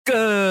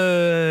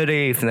Good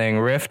evening,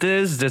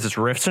 Rifters. This is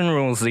Rifts and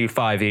Rules, the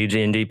 5e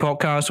D&D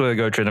podcast where we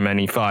go through the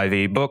many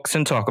 5e books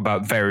and talk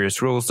about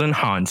various rules to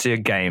enhance your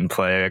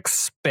gameplay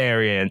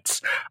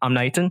experience. I'm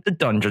Nathan, the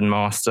Dungeon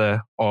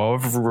Master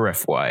of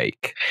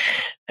Riftwake.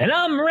 And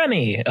I'm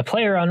Remy, a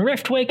player on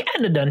Riftwake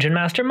and a Dungeon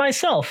Master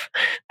myself.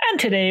 And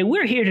today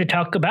we're here to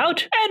talk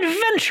about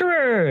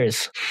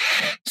adventurers.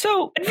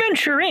 So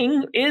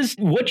adventuring is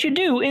what you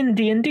do in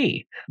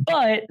D&D,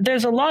 but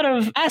there's a lot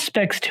of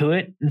aspects to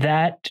it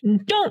that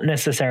don't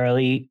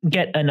necessarily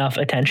get enough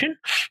attention.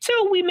 So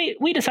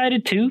we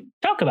decided to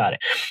talk about it.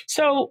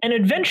 So an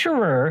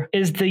adventurer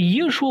is the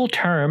usual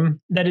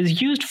term that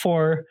is used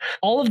for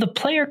all of the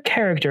player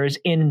characters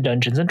in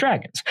Dungeons and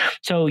Dragons.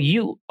 So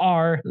you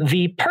are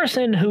the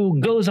person who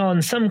goes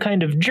on some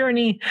kind of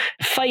journey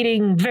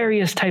fighting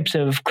various types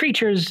of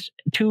creatures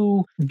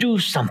to do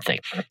something.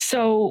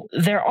 So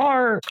there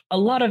are a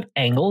lot of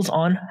angles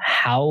on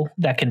how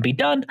that can be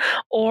done,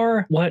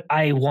 or what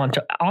I want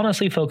to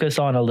honestly focus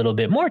on a little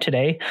bit more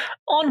today,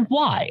 on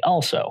why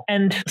also,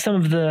 and some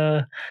of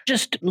the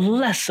just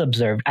less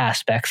observed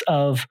aspects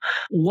of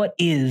what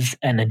is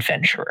an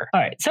adventurer.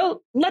 All right,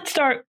 so let's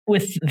start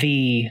with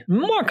the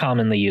more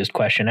commonly used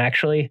question,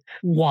 actually.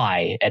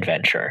 Why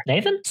adventure?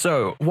 Nathan?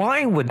 So,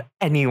 why would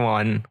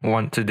anyone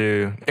want to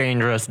do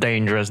dangerous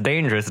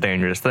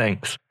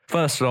things?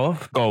 First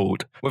off,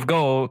 gold. With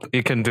gold,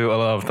 you can do a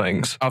lot of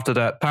things. After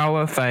that,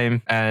 power,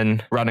 fame,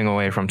 and running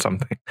away from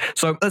something.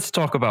 So let's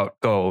talk about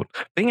gold.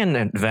 Being an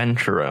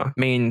adventurer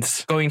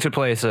means going to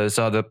places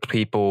other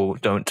people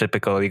don't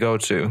typically go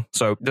to.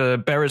 So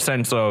the bare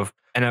sense of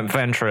an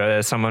adventurer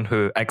is someone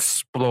who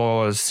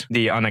explores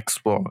the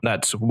unexplored.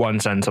 That's one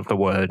sense of the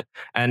word.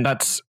 And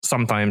that's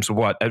sometimes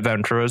what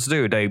adventurers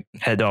do. They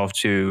head off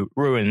to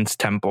ruins,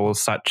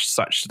 temples,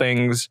 such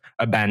things,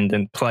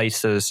 abandoned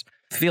places,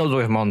 filled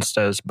with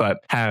monsters, but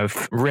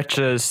have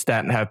riches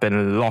that have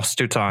been lost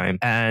to time.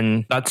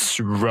 And that's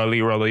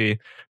really, really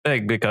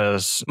big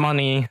because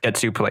money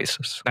gets you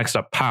places. Next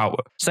up, power.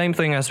 Same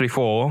thing as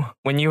before.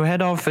 When you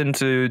head off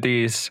into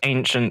these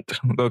ancient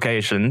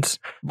locations,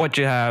 what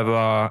you have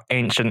are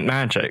ancient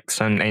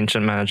magics, and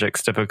ancient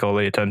magics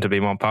typically tend to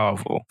be more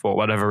powerful for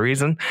whatever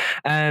reason.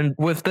 And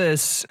with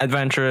this,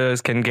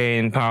 adventurers can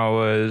gain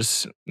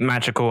powers,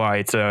 magical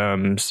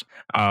items.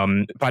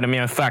 By the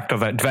mere fact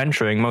of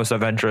adventuring, most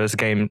adventurers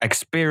gain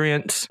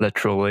experience,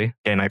 literally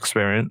gain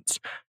experience,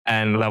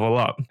 and level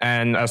up.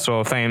 And as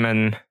for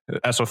fame,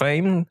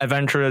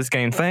 adventurers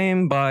gain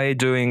fame by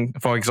doing,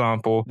 for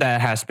example, there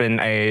has been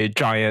a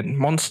giant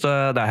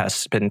monster that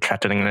has been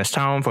threatening this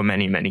town for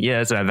many, many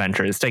years, and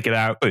adventurers take it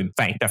out. Boom,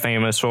 fame. They're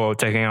famous for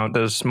taking out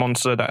this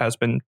monster that has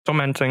been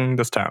tormenting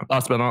this town.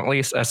 Last but not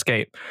least,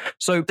 escape.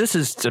 So this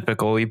is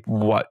typically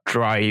what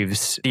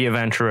drives the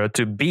adventurer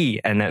to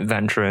be an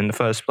adventurer in the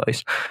first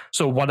place.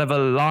 So whatever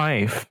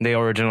life they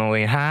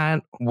originally had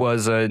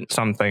wasn't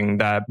something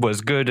that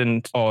was good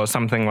or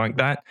something like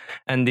that,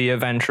 and the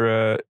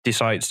adventurer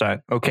decides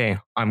that, okay,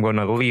 I'm going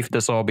to leave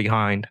this all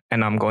behind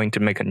and I'm going to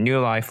make a new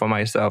life for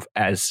myself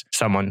as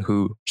someone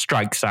who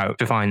strikes out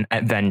to find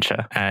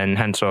adventure, and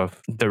hence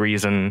off the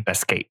reason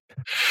escape.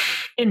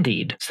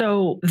 Indeed.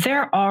 So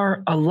there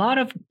are a lot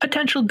of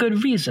potential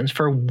good reasons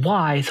for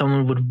why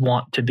someone would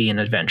want to be an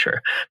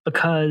adventurer,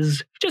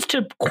 because just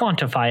to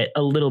quantify it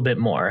a little bit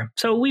more.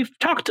 So we've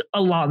talked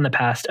a lot in the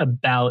past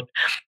about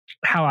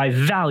how I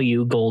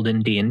value gold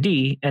in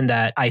D&D, and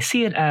that I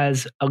see it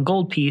as a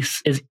gold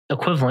piece is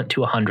equivalent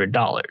to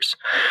 $100.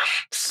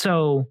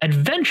 So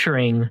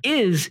adventuring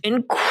is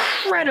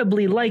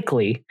incredibly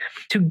likely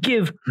to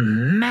give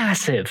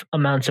massive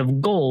amounts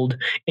of gold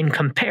in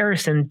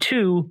comparison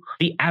to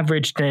the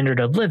average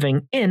standard of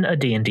living in a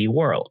D&D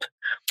world.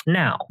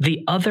 Now,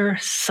 the other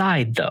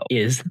side, though,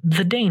 is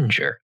the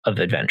danger of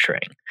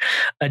adventuring.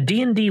 A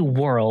D&D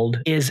world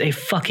is a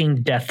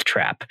fucking death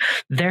trap.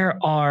 There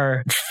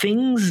are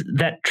things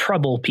that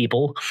trouble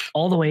people,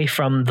 all the way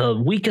from the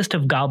weakest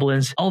of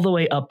goblins, all the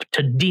way up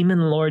to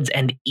demon lords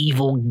and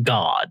evil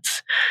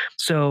gods.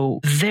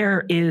 So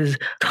there is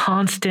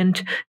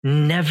constant,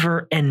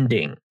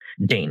 never-ending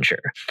danger.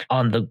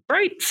 On the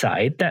bright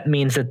side, that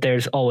means that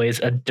there's always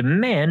a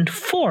demand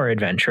for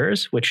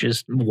adventurers, which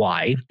is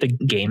why the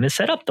game is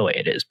set up the way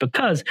it is,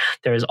 because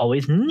there is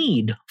always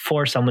need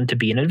for someone to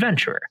be an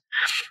adventurer.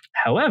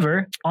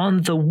 However,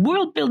 on the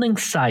world building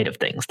side of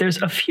things,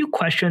 there's a few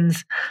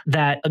questions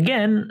that,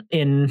 again,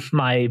 in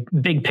my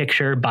big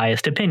picture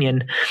biased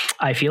opinion,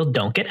 I feel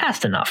don't get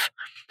asked enough.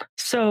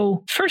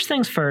 So first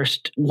things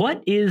first,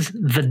 what is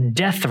the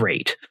death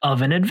rate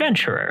of an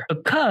adventurer?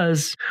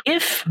 Because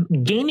if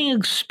gaining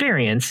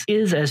experience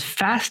is as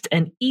fast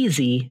and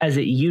easy as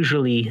it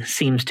usually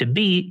seems to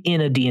be in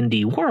a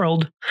D&D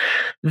world,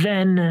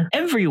 then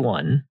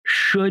everyone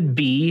should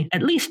be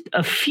at least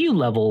a few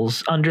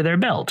levels under their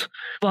belt.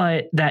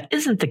 But that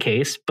isn't the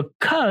case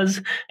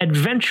because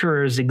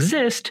adventurers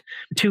exist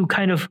to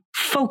kind of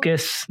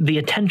focus the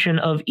attention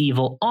of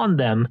evil on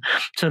them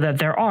so that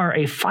there are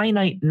a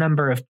finite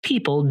number of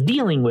people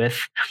dealing with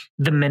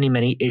the many,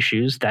 many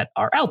issues that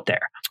are out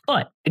there.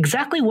 But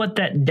exactly what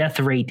that death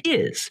rate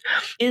is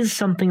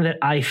something that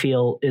I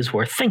feel is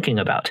worth thinking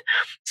about.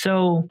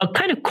 So a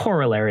kind of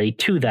corollary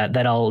to that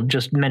I'll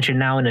just mention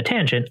now in a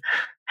tangent.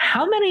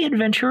 How many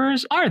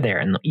adventurers are there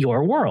in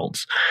your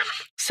worlds?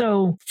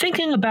 So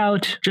thinking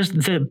about just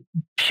the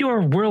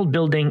pure world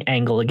building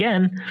angle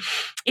again,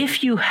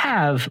 if you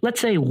have, let's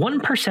say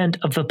 1%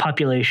 of the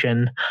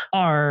population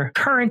are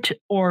current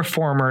or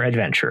former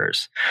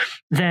adventurers,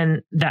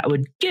 then that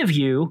would give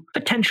you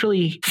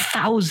potentially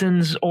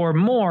thousands or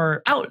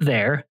more out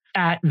there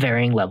at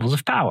varying levels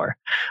of power.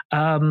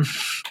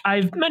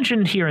 I've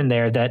mentioned here and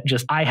there that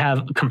just I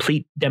have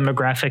complete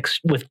demographics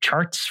with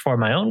charts for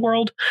my own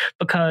world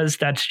because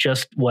that's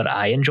just what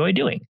I enjoy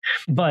doing.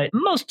 But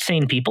most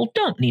sane people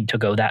don't need to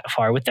go that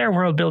far with their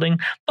world building,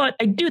 but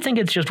I do think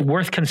it's just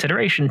worth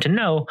consideration to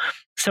know.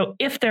 So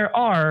if there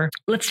are,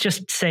 let's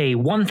just say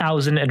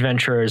 1,000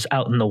 adventurers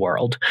out in the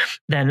world,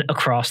 then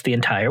across the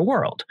entire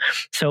world.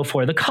 So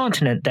for the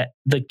continent that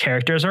the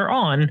characters are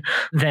on,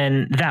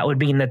 then that would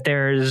mean that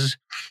there's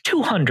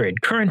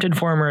 200 current and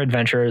former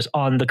adventurers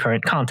on the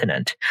current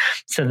continent.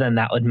 So then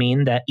that would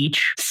mean that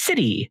each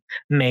city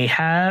may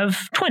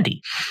have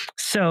 20.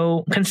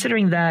 So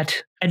considering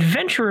that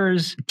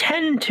adventurers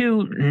tend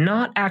to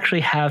not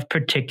actually have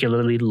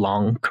particularly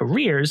long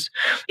careers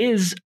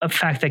is a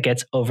fact that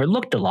gets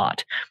overlooked a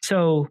lot.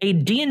 So a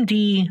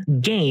D&D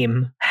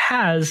game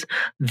has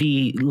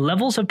the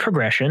levels of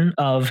progression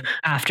of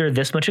after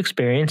this much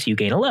experience, you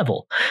gain a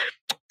level.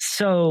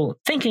 So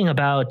thinking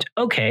about,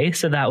 okay,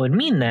 so that would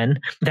mean then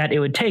that it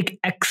would take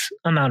X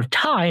amount of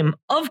time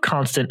of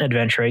constant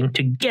adventuring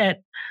to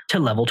get to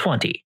level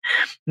 20.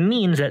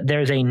 Means that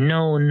there's a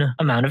known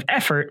amount of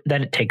effort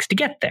that it takes to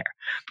get there.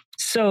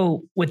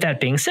 So with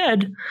that being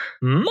said,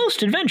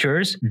 most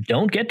adventurers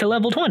don't get to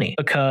level 20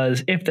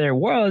 because if there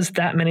was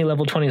that many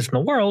level 20s in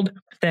the world,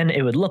 then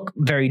it would look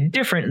very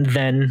different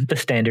than the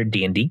standard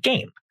D&D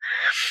game.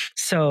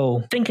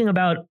 So thinking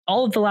about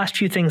all of the last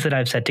few things that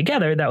I've said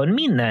together, that would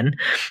mean then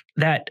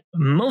that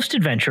most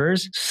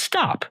adventurers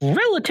stop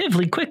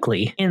relatively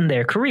quickly in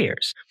their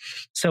careers.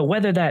 So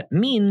whether that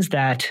means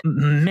that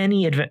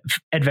many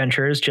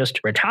adventurers just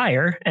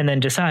retire and then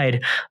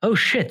decide, oh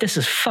shit, this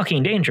is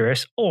fucking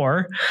dangerous,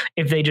 or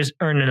if they just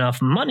earn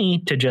enough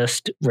money to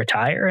just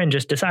retire and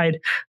just decide,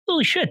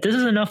 holy shit, this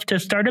is enough to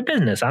start a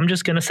business. I'm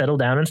just going to settle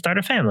down and start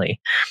a family.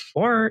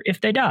 Or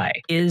if they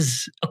die,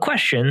 is a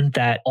question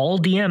that all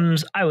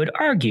DMs, I would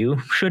argue,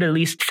 should at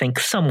least think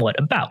somewhat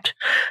about.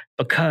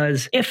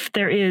 Because if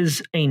there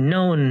is a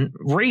known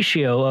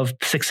ratio of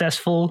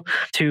successful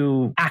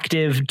to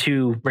active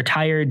to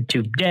retired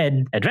to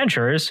dead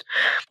adventurers,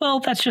 well,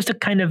 that's just a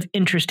kind of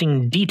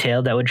interesting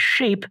detail that would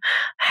shape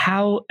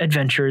how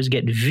adventurers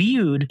get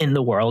viewed in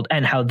the world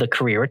and how the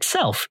career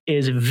itself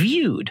is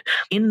viewed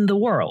in the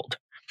world.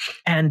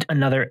 And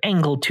another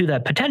angle to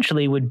that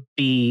potentially would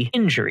be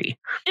injury.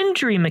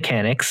 Injury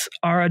mechanics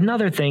are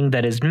another thing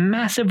that is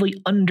massively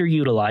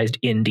underutilized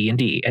in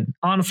D&D. And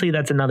honestly,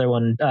 that's another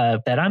one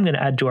that I'm going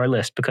to add to our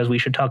list because we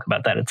should talk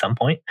about that at some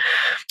point.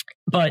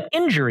 But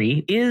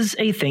injury is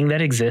a thing that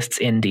exists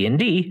in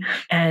D&D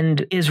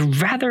and is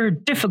rather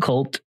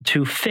difficult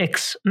to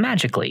fix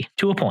magically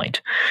to a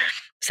point.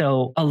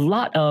 So a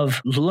lot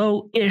of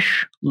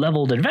low-ish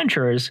leveled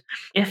adventurers,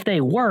 if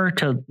they were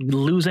to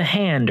lose a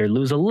hand or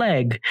lose a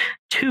leg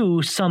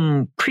to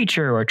some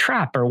creature or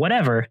trap or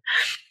whatever,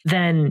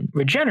 then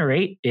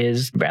regenerate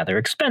is rather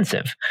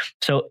expensive.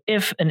 So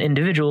if an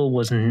individual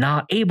was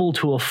not able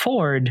to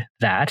afford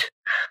that,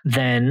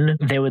 then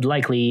they would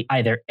likely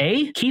either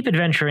A, keep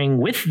adventuring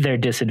with their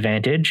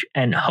disadvantage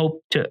and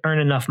hope to earn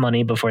enough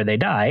money before they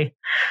die,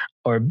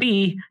 or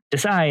B,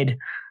 decide,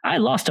 I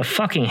lost a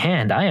fucking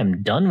hand. I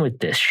am done with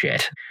this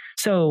shit.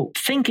 So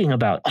thinking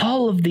about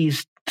all of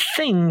these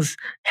things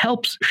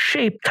helps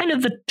shape kind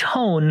of the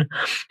tone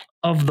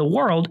of the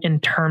world in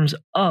terms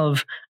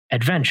of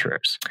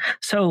adventurers.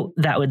 So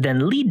that would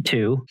then lead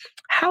to,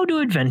 how do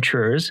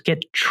adventurers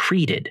get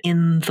treated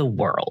in the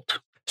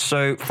world?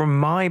 So from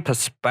my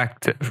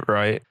perspective,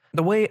 right,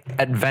 the way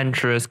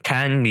adventurers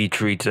can be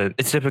treated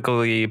is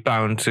typically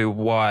bound to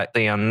what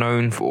they are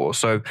known for.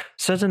 So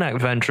certain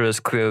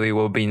adventurers clearly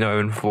will be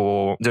known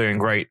for doing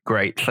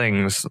great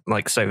things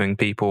like saving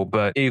people,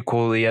 but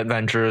equally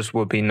adventurers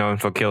will be known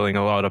for killing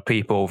a lot of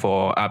people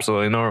for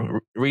absolutely no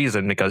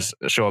reason, because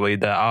surely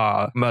there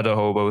are murder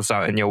hobos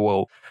out in your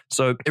world.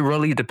 So it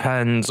really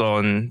depends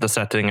on the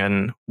setting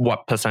and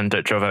what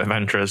percentage of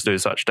adventurers do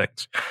such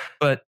things.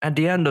 But at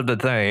the end of the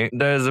day,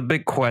 there's a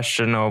big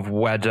question of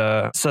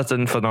whether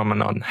certain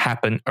phenomenon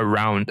happen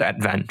around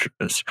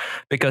adventurers.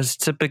 Because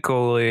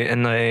typically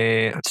in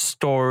a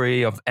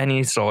story of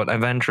any sort,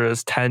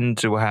 adventurers tend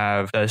to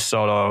have this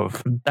sort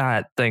of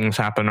bad things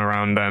happen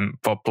around them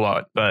for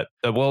plot, but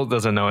the world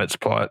doesn't know its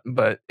plot.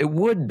 But it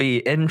would be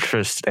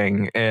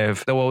interesting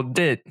if the world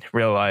did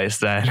realize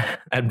that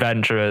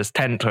adventurers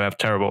tend to have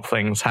terrible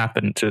things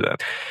happen to them.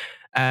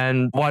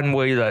 And one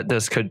way that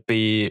this could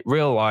be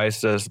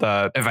realized is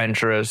that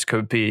adventurers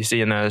could be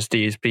seen as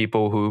these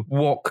people who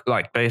walk,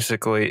 like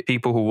basically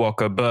people who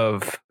walk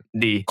above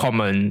the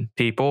common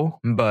people,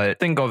 but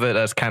think of it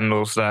as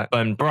candles that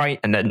burn bright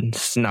and then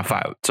snuff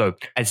out. So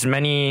as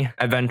many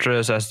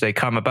adventurers as they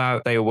come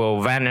about, they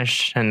will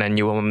vanish, and then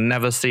you will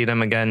never see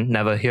them again,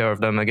 never hear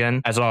of them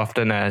again. As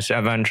often as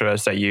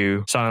adventurers that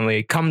you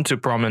suddenly come to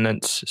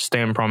prominence,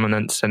 stay in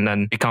prominence, and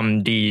then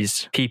become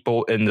these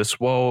people in this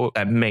world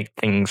that make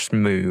things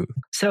move.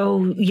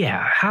 So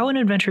yeah, how an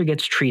adventurer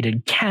gets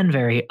treated can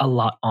vary a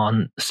lot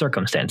on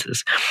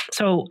circumstances.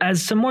 So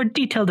as some more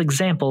detailed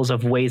examples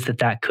of ways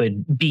that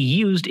could be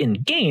used in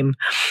game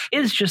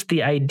is just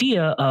the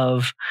idea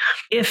of,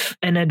 if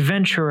an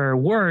adventurer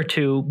were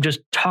to just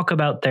talk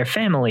about their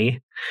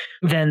family,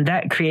 then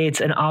that creates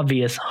an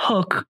obvious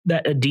hook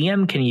that a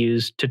DM can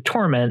use to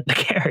torment the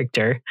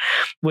character,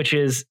 which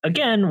is,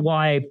 again,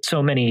 why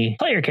so many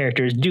player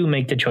characters do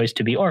make the choice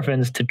to be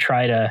orphans, to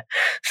try to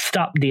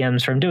stop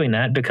DMs from doing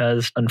that,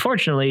 because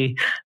unfortunately,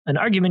 an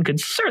argument could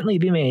certainly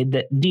be made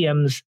that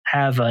DMs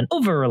have an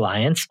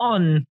over-reliance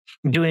on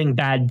doing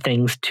bad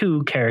things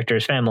to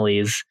characters'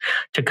 families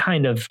to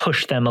kind of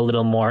push them a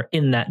little more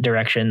in that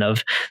direction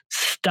of,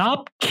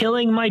 stop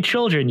killing my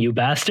children, you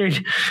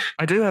bastard.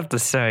 I do have to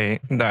say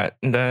that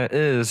there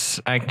is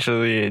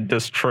actually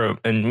this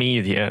trope in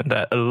media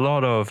that a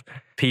lot of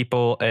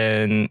people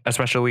in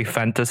especially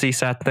fantasy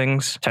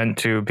settings tend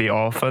to be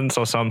orphans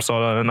or some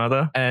sort or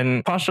another.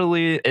 And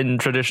partially in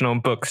traditional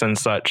books and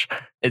such,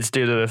 it's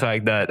due to the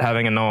fact that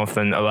having an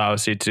orphan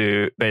allows you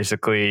to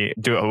basically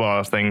do a lot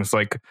of things,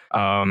 like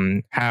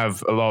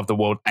have a lot of the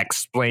world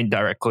explained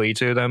directly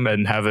to them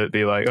and have it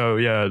be like, oh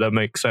yeah, that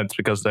makes sense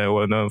because they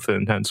were an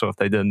orphan, henceforth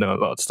they didn't know a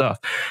lot of stuff.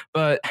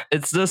 But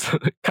it's this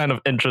kind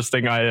of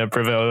interesting idea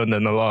prevalent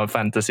in a lot of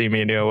fantasy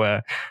media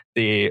where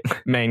the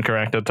main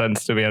character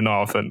tends to be an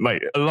orphan.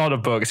 Like a lot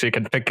of books, you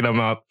can pick them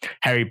up.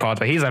 Harry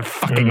Potter, he's a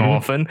fucking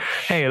orphan.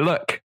 Hey,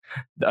 look.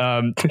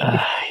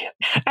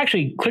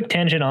 Actually, quick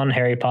tangent on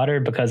Harry Potter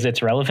because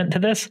it's relevant to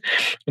this.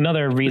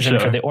 Another reason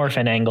for the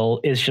orphan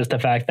angle is just the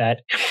fact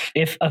that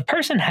if a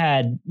person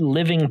had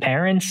living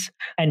parents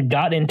and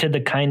got into the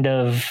kind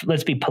of,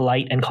 let's be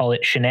polite and call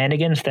it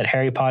shenanigans that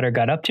Harry Potter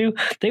got up to,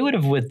 they would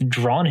have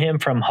withdrawn him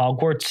from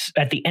Hogwarts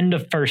at the end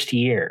of first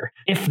year,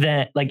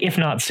 if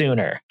not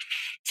sooner.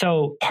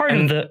 So part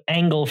of the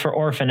angle for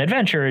orphan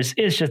adventurers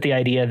is just the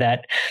idea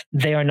that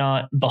they are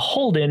not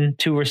beholden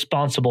to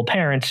responsible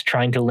parents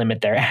trying to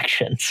limit their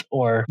actions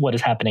or what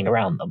is happening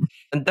around them.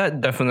 And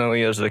that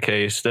definitely is the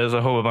case. There's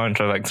a whole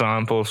bunch of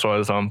examples. For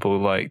example,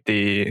 like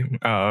the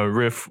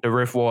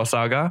Rift War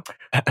saga,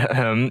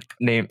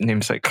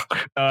 namesake.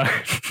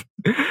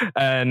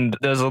 And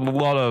there's a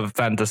lot of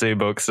fantasy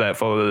books that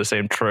follow the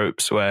same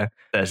tropes where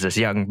there's this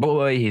young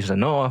boy, he's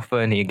an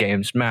orphan, he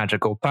gains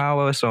magical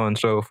power, so on and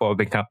so forth,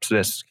 becomes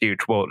this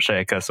huge world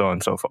shaker, so on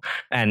and so forth.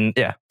 And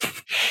yeah.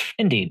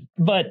 Indeed.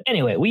 But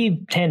anyway, we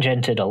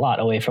tangented a lot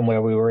away from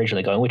where we were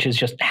originally going, which is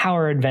just how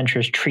are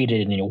adventures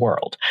treated in your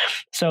world.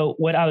 So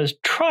what I was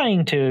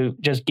trying to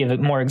just give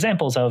more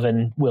examples of,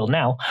 and will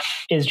now,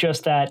 is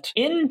just that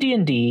in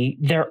D&D,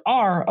 there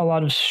are a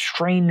lot of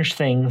strange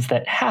things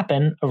that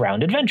happen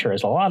around adventurers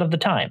a lot of the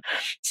time.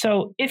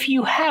 So if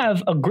you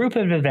have a group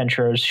of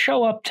adventurers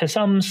show up to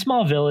some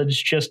small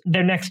village, just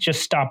their next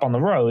stop on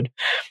the road,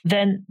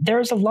 then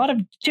there's a lot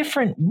of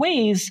different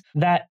ways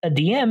that a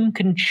DM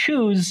can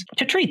choose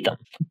to treat them.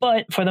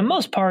 But for the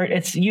most part,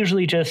 it's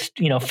usually just,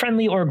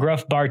 friendly or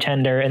gruff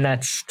bartender, and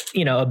that's,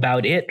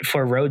 about it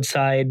for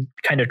roadside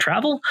kind of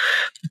travel.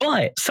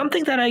 But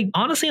something that I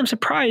honestly am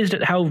surprised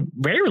at how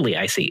rarely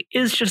I see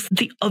is just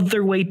the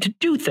other way to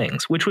do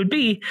things, which would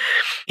be,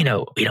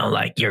 we don't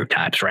like your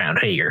types around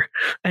here,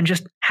 and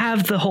just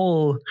have the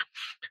whole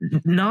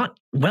not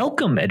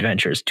welcome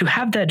adventures, to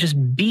have that just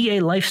be a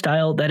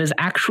lifestyle that is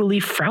actually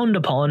frowned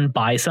upon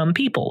by some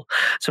people.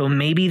 So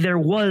maybe there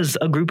was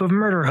a group of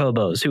murder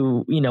hobos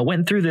who,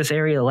 went through this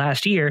area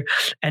last year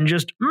and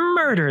just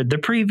murdered the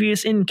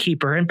previous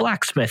innkeeper and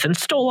blacksmith and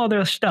stole all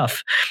their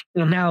stuff.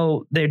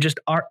 Now they just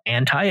are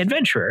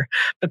anti-adventurer,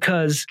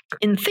 because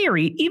in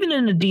theory, even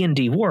in a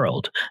D&D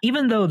world,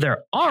 even though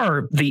there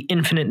are the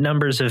infinite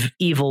numbers of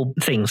evil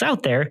things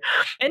out there,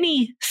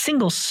 any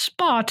single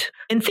spot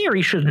in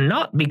theory should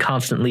not be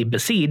constantly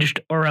besieged,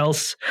 or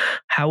else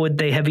how would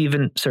they have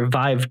even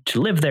survived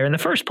to live there in the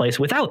first place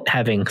without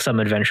having some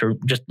adventure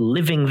just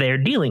living there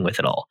dealing with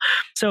it all?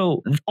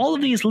 So all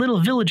of these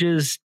little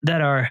villages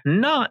that are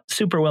not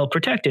super well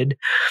protected,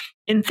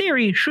 in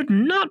theory, should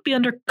not be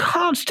under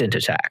constant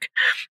attack.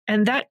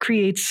 And that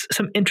creates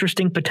some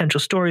interesting potential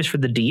stories for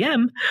the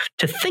DM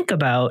to think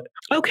about,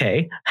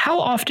 okay, how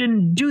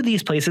often do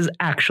these places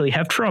actually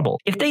have trouble?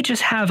 If they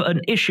just have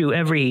an issue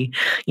every,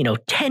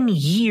 10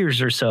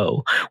 years or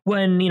so,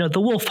 when, the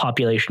wolf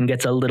population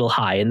gets a little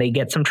high and they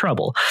get some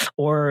trouble,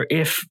 or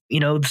if,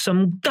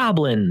 some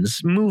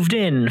goblins moved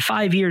in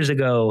 5 years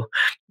ago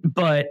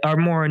but are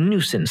more a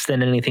nuisance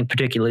than anything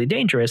particularly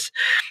dangerous,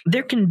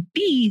 there can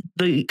be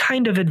the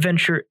kind of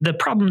adventure, the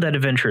problem that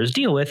adventurers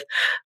deal with,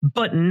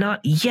 but not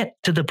yet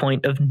to the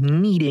point of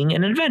needing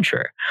an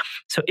adventurer.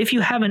 So if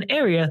you have an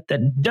area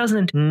that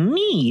doesn't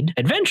need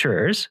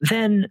adventurers,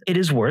 then it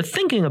is worth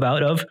thinking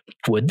about of,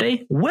 would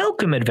they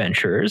welcome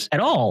adventurers at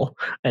all?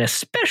 And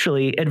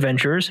especially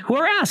adventurers who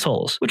are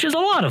assholes, which is a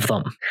lot of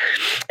them.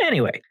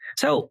 Anyway,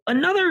 so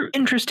another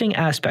interesting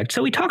aspect.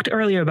 So we talked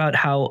earlier about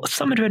how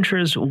some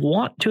adventurers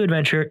want to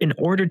adventure in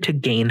order to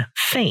gain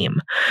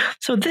fame.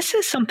 So this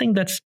is something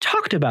that's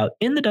talked about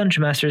in the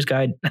Dungeon Master's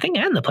Guide, I think,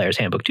 and the Player's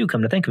Handbook too,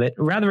 come to think of it,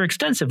 rather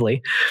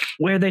extensively,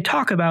 where they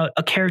talk about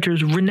a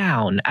character's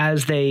renown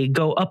as they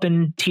go up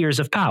in tiers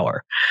of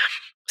power.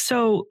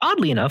 So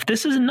oddly enough,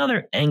 this is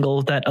another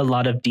angle that a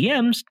lot of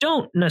DMs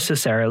don't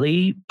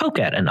necessarily poke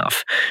at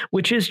enough,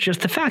 which is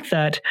just the fact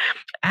that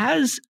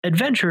as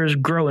adventurers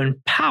grow in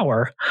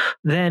power,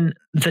 then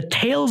the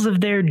tales of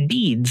their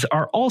deeds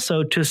are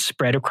also to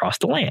spread across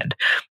the land.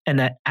 And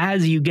that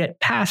as you get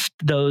past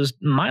those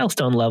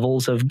milestone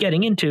levels of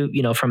getting into,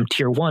 from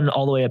tier 1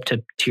 all the way up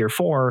to tier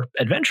 4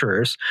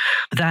 adventurers,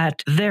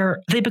 that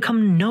they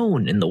become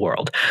known in the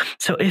world.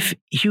 So if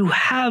you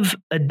have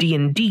a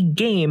D&D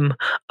game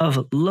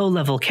of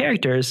low-level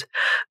characters,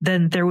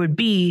 then there would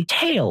be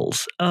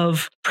tales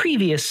of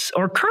previous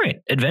or current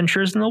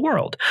adventurers in the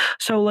world.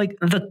 So like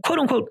the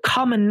quote-unquote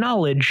common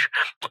knowledge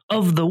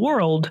of the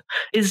world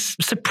is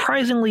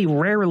surprisingly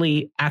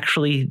rarely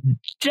actually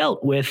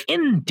dealt with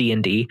in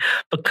D&D,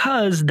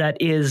 because that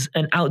is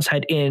an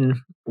outside-in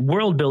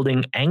world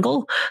building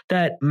angle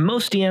that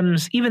most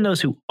DMs, even those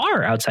who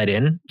are outside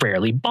in,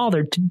 rarely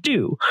bothered to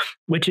do,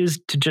 which is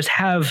to just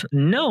have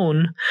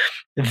known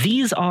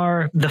these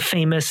are the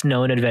famous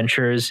known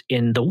adventurers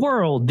in the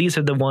world. These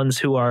are the ones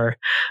who are,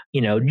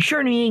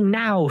 journeying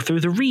now through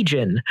the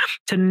region,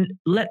 to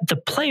let the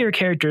player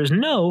characters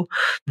know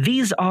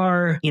these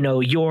are,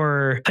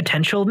 your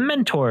potential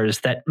mentors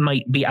that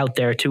might be out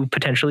there to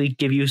potentially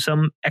give you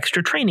some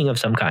extra training of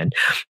some kind.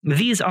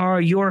 These are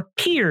your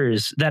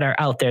peers that are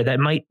out there that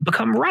might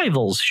become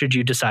rivals should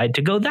you decide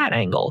to go that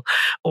angle.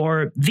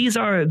 Or these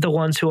are the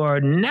ones who are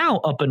now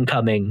up and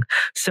coming.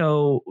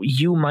 So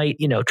you might,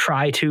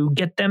 try to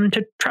get them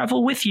to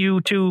travel with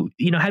you to,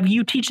 have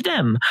you teach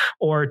them,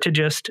 or to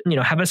just,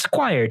 have a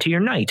squire to your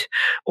knight.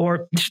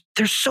 Or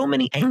there's so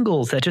many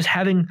angles that just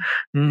having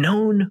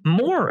known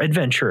more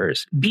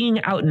adventurers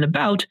being out and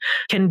about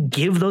can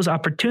give those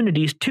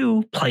opportunities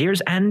to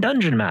players and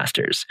dungeon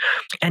masters.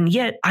 And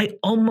yet I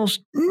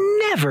almost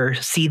never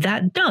see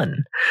that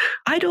done.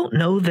 I don't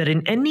know that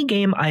in any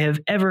game I have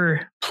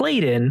ever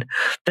played in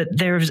that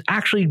there's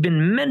actually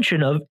been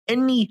mention of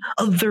any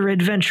other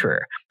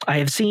adventurer. I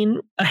have seen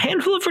a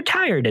handful of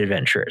retired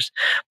adventurers,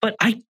 but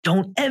I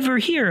don't ever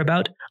hear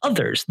about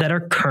others that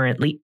are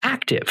currently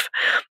active.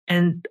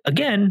 And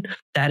again,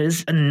 that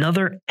is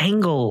another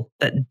angle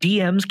that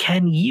DMs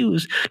can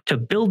use to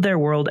build their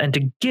world and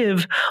to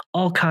give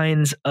all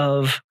kinds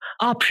of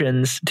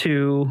options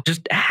to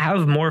just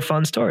have more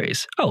fun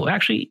stories. Oh,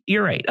 actually,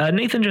 you're right.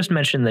 Nathan just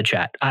mentioned in the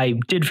chat. I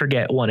did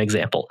forget one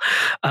example.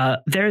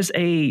 There's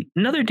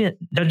another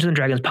Dungeons and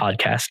Dragons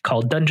podcast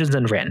called Dungeons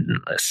and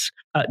Randomness.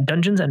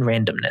 Dungeons and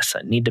Randomness.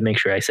 I need to make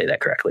sure I say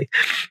that correctly.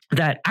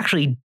 That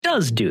actually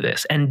does do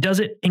this and does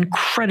it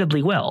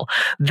incredibly well.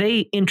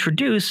 They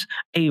introduce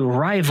a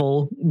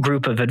rival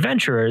group of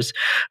adventurers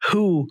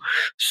who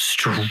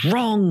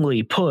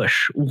strongly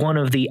push one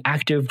of the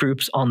active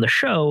groups on the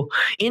show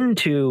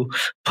into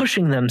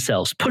pushing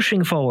themselves,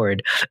 pushing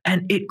forward.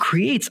 And it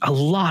creates a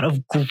lot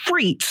of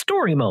great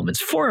story moments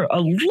for a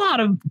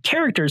lot of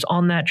characters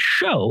on that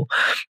show.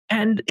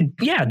 And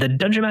yeah, the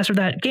Dungeon Master of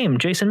that game,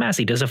 Jason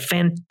Massey, does a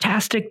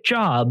fantastic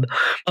job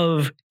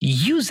of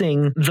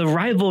using the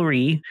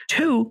rivalry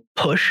to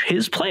push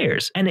his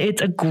players. And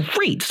it's a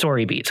great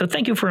story beat. So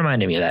thank you for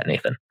reminding me of that,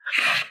 Nathan.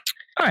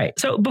 All right,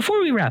 so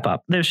before we wrap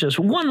up, there's just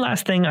one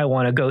last thing I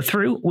want to go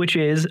through, which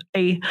is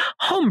a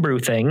homebrew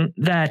thing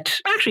that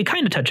actually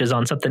kind of touches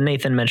on something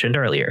Nathan mentioned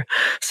earlier.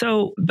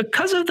 So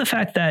because of the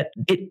fact that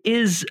it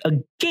is a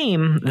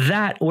game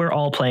that we're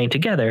all playing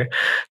together,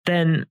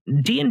 then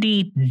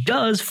D&D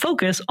does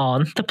focus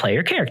on the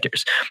player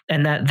characters,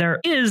 and that there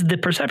is the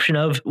perception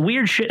of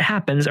weird shit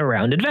happens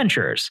around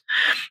adventurers.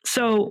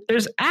 So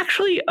there's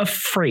actually a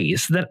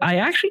phrase that I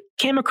actually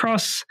came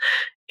across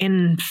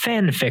in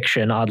fan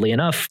fiction, oddly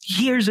enough,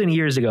 years and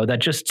years ago that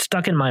just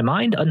stuck in my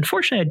mind.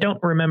 Unfortunately, I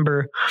don't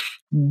remember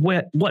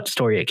what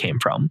story it came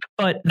from.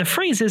 But the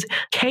phrase is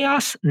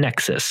Chaos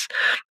Nexus.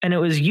 And it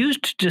was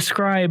used to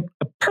describe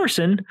a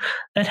person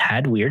that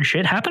had weird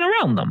shit happen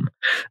around them.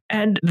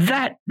 And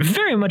that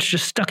very much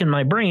just stuck in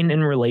my brain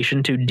in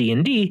relation to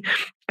D&D.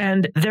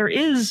 And there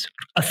is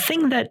a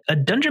thing that a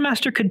dungeon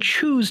master could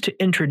choose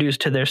to introduce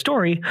to their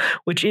story,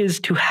 which is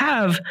to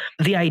have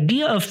the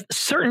idea of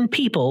certain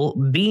people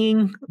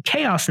being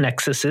chaos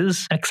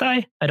nexuses,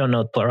 XI? I don't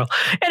know the plural.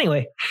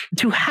 Anyway,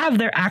 to have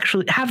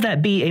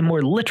that be a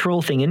more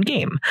literal thing in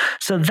game.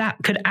 So that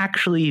could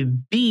actually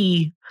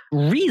be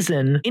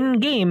reason in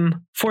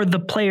game for the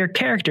player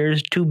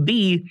characters to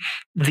be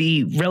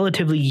the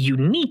relatively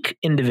unique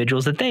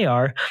individuals that they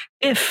are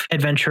if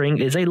adventuring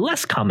is a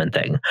less common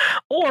thing.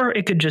 Or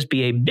it could just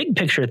be a big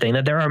picture thing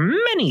that there are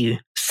many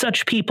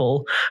such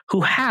people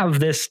who have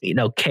this,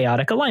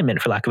 chaotic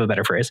alignment, for lack of a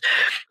better phrase.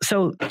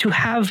 So to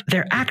have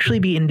there actually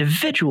be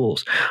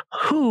individuals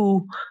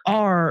who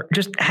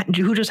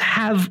just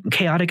have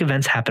chaotic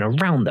events happen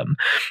around them.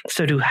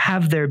 So to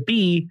have there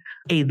be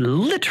a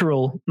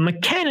literal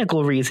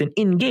mechanical reason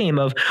in game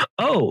of,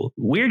 oh,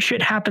 weird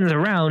shit happens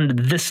around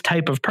this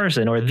type of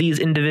person or these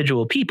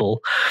individual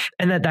people,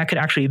 and that could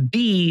actually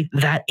be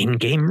that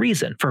in-game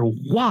reason for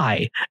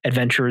why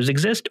adventurers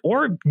exist,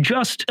 or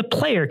just the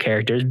player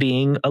characters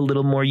being a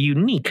little more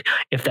unique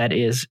if that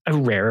is a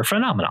rarer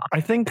phenomenon.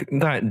 I think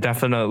that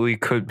definitely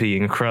could be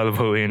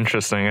incredibly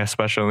interesting,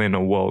 especially in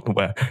a world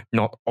where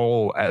not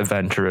all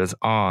adventurers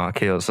are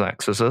Chaos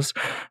Nexuses.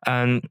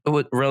 And it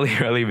would really,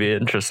 really be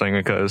interesting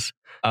because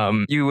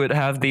you would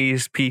have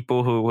these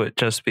people who would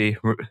just be,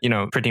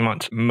 pretty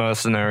much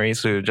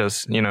mercenaries who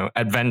just,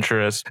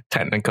 adventurous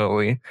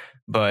technically,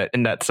 but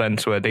in that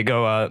sense where they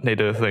go out, they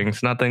do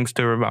things, nothing's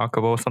too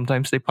remarkable.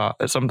 Sometimes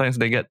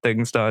they get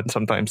things done,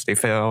 sometimes they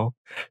fail,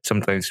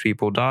 sometimes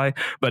people die.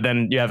 But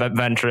then you have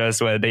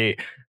adventurers where they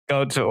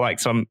go to like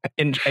some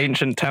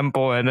ancient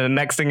temple and the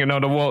next thing you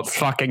know, the world's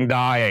fucking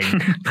dying.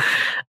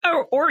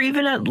 or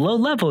even at low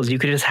levels, you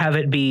could just have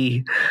it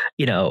be,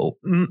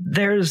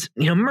 there's,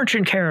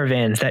 merchant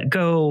caravans that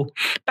go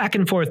back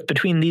and forth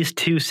between these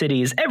two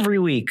cities every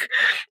week.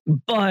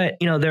 But,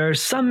 there are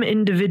some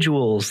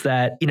individuals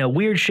that,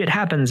 weird shit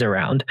happens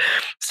around.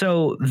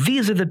 So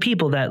these are the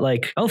people that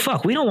like, oh,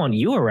 fuck, we don't want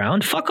you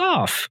around. Fuck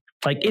off.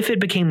 Like if it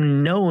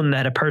became known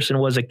that a person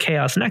was a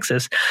Chaos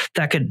Nexus,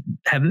 that could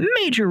have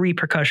major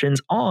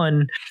repercussions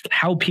on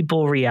how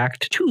people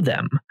react to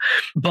them.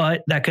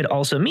 But that could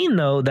also mean,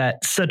 though,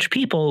 that such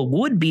people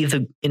would be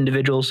the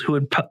individuals who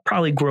would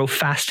probably grow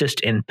fastest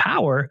in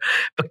power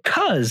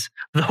because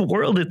the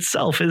world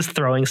itself is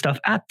throwing stuff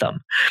at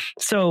them.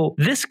 So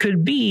this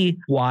could be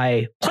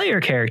why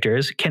player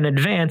characters can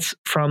advance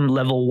from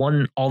level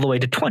 1 all the way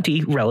to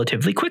 20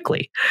 relatively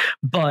quickly.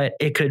 But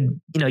it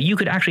could, you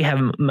could actually have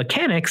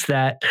mechanics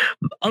that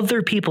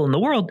other people in the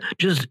world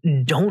just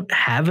don't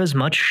have as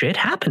much shit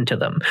happen to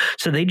them.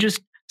 So they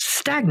just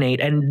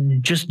stagnate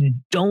and just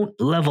don't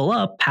level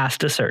up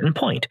past a certain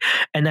point.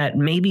 And that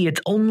maybe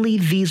it's only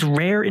these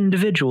rare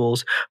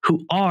individuals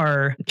who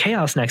are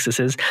Chaos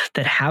Nexuses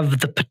that have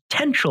the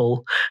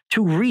potential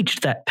to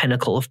reach that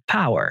pinnacle of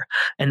power.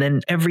 And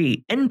then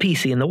every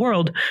NPC in the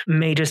world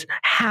may just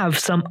have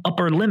some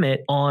upper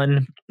limit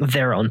on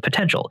their own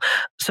potential.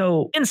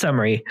 So in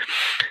summary,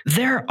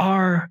 there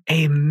are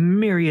a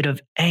myriad of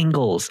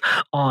angles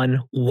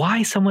on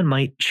why someone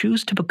might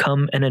choose to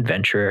become an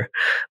adventurer,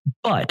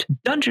 but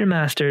Dungeon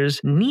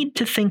Masters need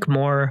to think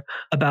more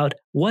about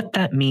what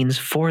that means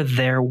for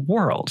their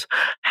world.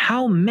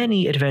 How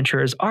many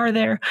adventurers are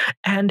there,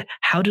 and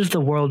how does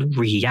the world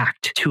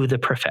react to the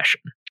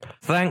profession?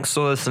 Thanks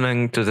for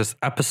listening to this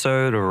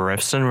episode of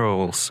Riffs and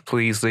Rules.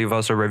 Please leave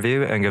us a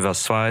review and give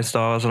us 5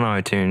 stars on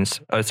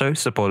iTunes. Also,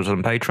 support us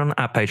on Patreon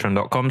at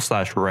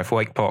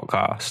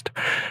patreon.com/riffwakepodcast.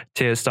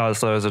 Tier stars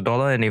as low as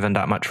 $1, and even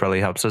that much really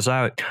helps us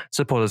out.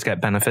 Supporters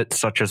get benefits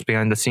such as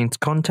behind-the-scenes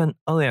content,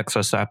 early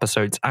access to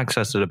episodes,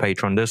 access to the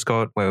Patreon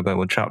Discord, where we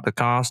will chat the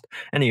cast,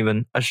 and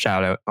even a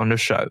shout-out on the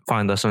show.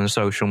 Find us on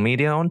social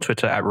media on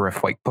Twitter at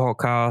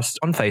riffwakepodcast,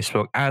 on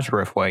Facebook as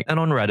riffwake, and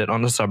on Reddit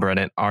on the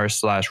subreddit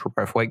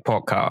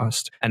r/riffwakepodcast.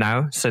 And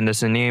now, send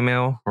us an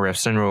email,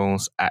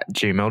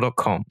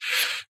 riffsandrules@gmail.com.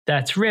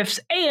 That's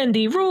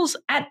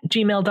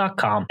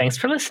riffsandrules@gmail.com. Thanks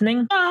for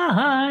listening.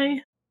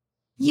 Bye.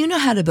 You know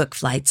how to book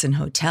flights and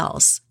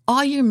hotels.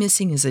 All you're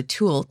missing is a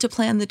tool to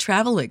plan the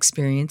travel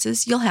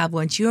experiences you'll have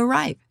once you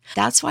arrive.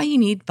 That's why you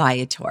need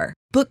Viator.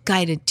 Book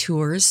guided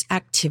tours,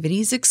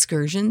 activities,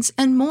 excursions,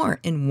 and more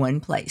in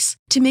one place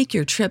to make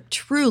your trip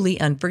truly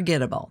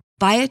unforgettable.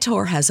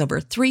 Viator has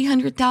over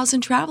 300,000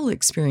 travel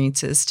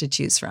experiences to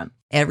choose from.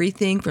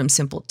 Everything from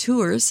simple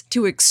tours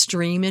to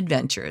extreme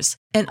adventures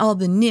and all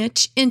the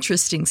niche,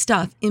 interesting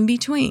stuff in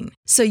between.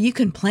 So you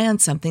can plan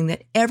something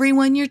that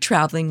everyone you're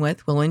traveling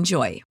with will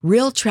enjoy.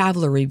 Real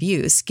traveler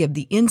reviews give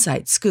the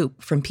inside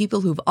scoop from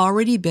people who've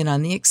already been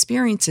on the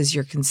experiences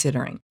you're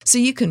considering. So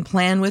you can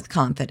plan with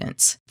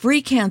confidence.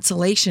 Free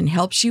cancellation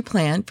helps you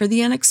plan for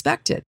the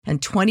unexpected.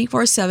 And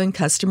 24/7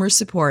 customer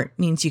support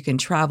means you can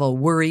travel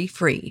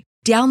worry-free.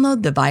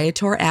 Download the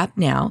Viator app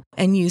now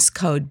and use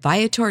code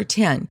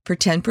Viator10 for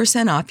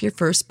 10% off your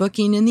first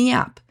booking in the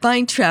app.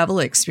 Find travel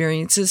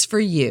experiences for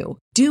you.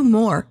 Do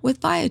more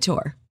with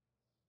Viator.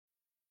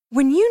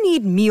 When you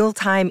need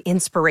mealtime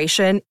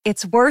inspiration,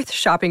 it's worth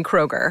shopping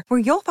Kroger, where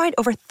you'll find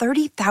over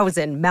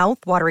 30,000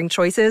 mouth-watering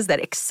choices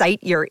that excite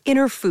your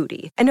inner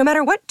foodie. And no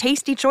matter what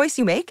tasty choice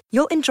you make,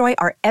 you'll enjoy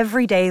our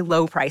everyday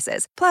low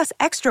prices, plus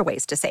extra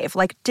ways to save,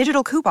 like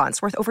digital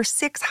coupons worth over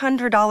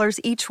 $600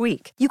 each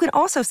week. You can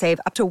also save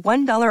up to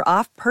 $1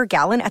 off per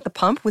gallon at the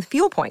pump with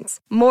fuel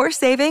points. More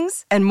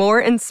savings and more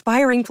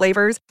inspiring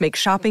flavors make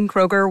shopping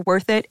Kroger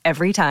worth it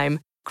every time.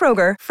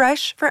 Kroger,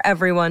 fresh for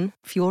everyone.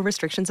 Fuel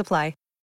restrictions apply.